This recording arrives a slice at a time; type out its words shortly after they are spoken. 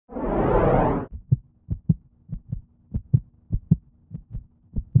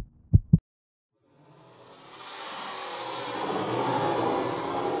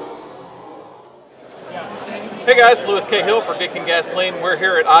Hey guys, Lewis K. Hill for Gink and Gasoline. We're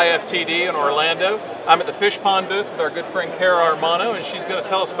here at IFTD in Orlando. I'm at the Fishpond booth with our good friend Kara Armano, and she's going to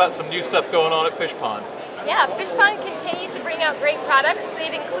tell us about some new stuff going on at Fishpond. Yeah, Fishpond continues to bring out great products.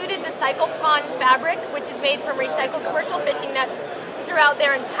 They've included the Pond fabric, which is made from recycled commercial fishing nets throughout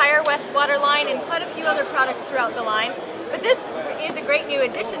their entire Westwater line and quite a few other products throughout the line. But this is a great new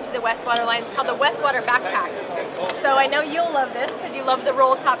addition to the Westwater line. It's called the Westwater Backpack. So I know you'll love this because you love the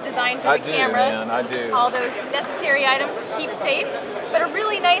roll top design for the camera. I do. All those necessary items to keep safe. But a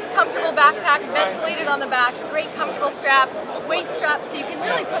really nice, comfortable backpack, ventilated on the back, great comfortable straps, waist straps, so you can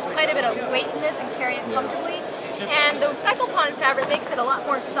really put quite a bit of weight in this and carry it comfortably. And the Pond fabric makes it a lot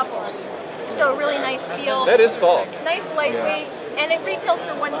more supple. So a really nice feel. That is soft. Nice, lightweight. And it retails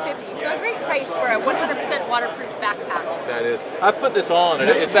for $150, so a great price for a 100% waterproof backpack. That is. I've put this on, and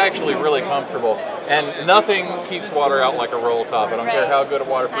it's actually really comfortable. And nothing keeps water out like a roll top. I don't care how good a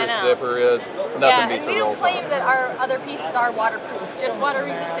waterproof zipper is. Nothing beats a roll top. We don't claim that our other pieces are waterproof, just water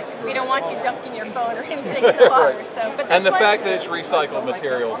resistant, because we don't want you dunking your phone or anything in the water. So, but and the fact that it's recycled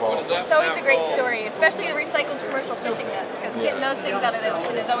materials also. It's always a great story, especially the recycled commercial fishing nets, because getting those things out of the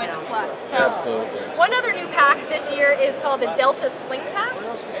ocean is always a plus. So, absolutely. One other new pack this year is called the Delta Sling Pack.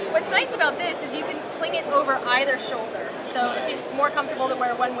 What's nice about this is you can sling it over either shoulder. So if it's more comfortable to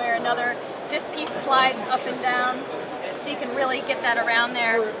wear one way or another, this piece slides up and down, so you can really get that around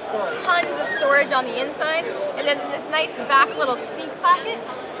there. Tons of storage on the inside, and then this nice back little sneak pocket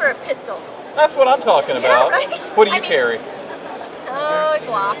for a pistol. That's what I'm talking about. Yeah, right? What do you carry? Oh,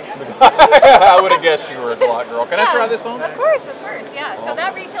 Glock. I would have guessed you were a Glock girl. Can I try this on? Of course, yeah. So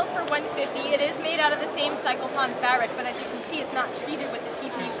that retails for $150. It is made out of the same Pond fabric, but as you can see, it's not treated with the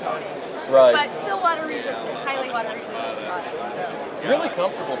TPU coating. Right. But still water resistant, highly water resistant product. So. Really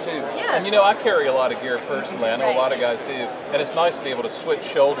comfortable too. Yeah. And you know, I carry a lot of gear personally. I know a lot of guys do, and it's nice to be able to switch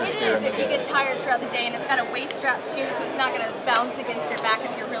shoulders here in the day. If you get tired throughout the day, and it's got a waist strap too, so it's not going to bounce against your back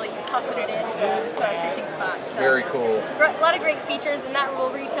if you're really puffing it into a fishing spot. So, very cool. A lot of great features, and that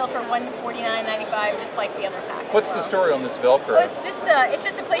will retail for $149.95, just like the other pack. What's the story on this Velcro? Well, it's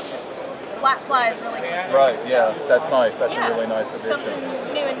just a place to flat flies really quick. Right, yeah, that's nice. That's a really nice addition. Something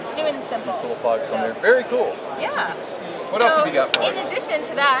new and simple. These little plugs on there. Very cool. Yeah. What else have you got for us? In addition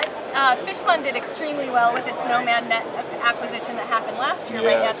to that, Fishpond did extremely well with its Nomad net acquisition that happened last year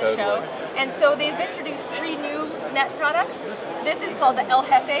right at the show. And so they've introduced 3 new net products. This is called the El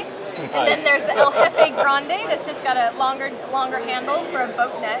Jefe. And then there's the El Jefe Grande that's just got a longer handle for a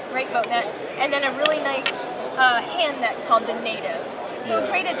boat net, great boat net. And then a really nice hand net called the Native. So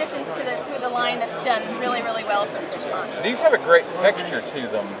great additions to the line that's done really well for Fishpond. These have a great texture to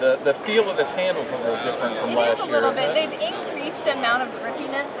them. The feel of this handle is a little different from last year. It is a little bit. They've increased the amount of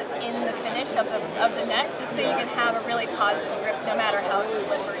grippiness that's in the finish of the net, just so you can have a really positive grip no matter how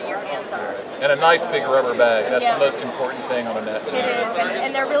slippery your hands are. And a nice big rubber bag. That's the most important thing on a net. It is,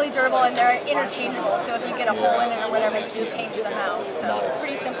 and they're really durable and they're interchangeable. So if you get a hole in it or whatever, you can change them out. So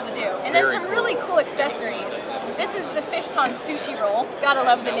pretty simple to do. And then some really cool accessories. This is the Fishpond sushi roll. Gotta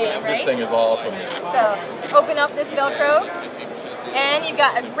love the name, right? This thing is awesome. So open up this Velcro, and you've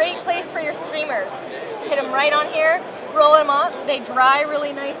got a great place for your streamers. Hit them right on here, roll them up. They dry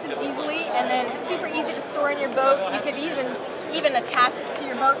really nice and easily, and then it's super easy to store in your boat. You could even attach it to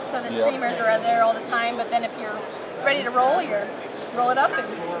your boat so the streamers are there all the time. But then if you're ready to roll, roll it up and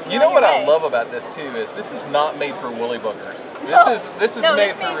you know what I love about this too is this is not made for woolly boogers. This is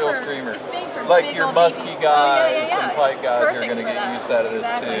made for real streamers. It's made for like your musky guys and pike guys are going to get use out of this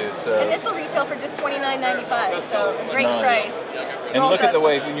too. So. And this will retail for just $29.95, so a great price. And look at the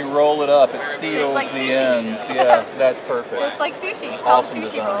way when you roll it up, it seals the ends. Yeah, that's perfect. Just like sushi. Awesome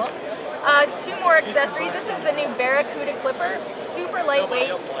sushi design. roll. 2 more accessories. This is the new Barracuda clipper. Super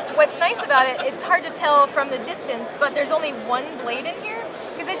lightweight. What's nice about it, it's hard to tell from the distance, but there's only 1 blade in here.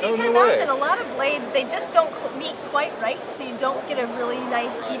 Because as you can imagine, a lot of blades, they just don't meet quite right, so you don't get a really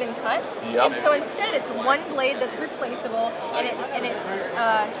nice even cut. And so instead, it's 1 blade that's replaceable, and it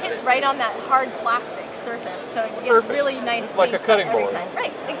hits right on that hard plastic surface, so it gets really nice. Like a cutting board.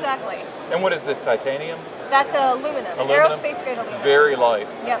 Right, exactly. And what is this, titanium? That's aluminum. Aerospace grade aluminum. Very light.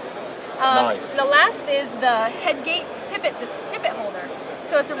 Yep. Nice. The last is the headgate tippet holder.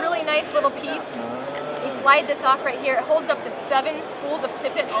 So it's a really nice little piece. You slide this off right here. It holds up to 7 spools of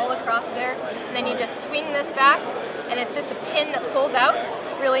tippet all across there. And then you just swing this back, and it's just a pin that pulls out.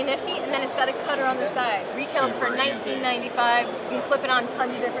 Really nifty. And then it's got a cutter on the side. Retails for $19.95. You can clip it on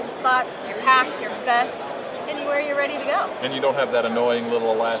tons of different spots. Your pack, your vest, anywhere you're ready to go. And you don't have that annoying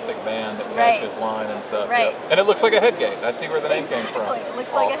little elastic band that catches line and stuff. Right. And it looks like a headgate. I see where the name came from. It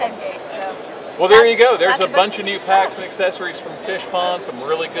looks like a headgate. So. Well, there you go. There's That's a bunch of new packs and stuff. accessories from Fishpond. Some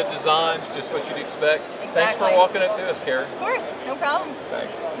really good designs, just what you'd expect. Thanks for Exactly. walking it to us, Kara. Of course, no problem.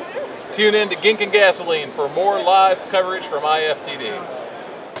 Thanks. Tune in to Gink and Gasoline for more live coverage from IFTD.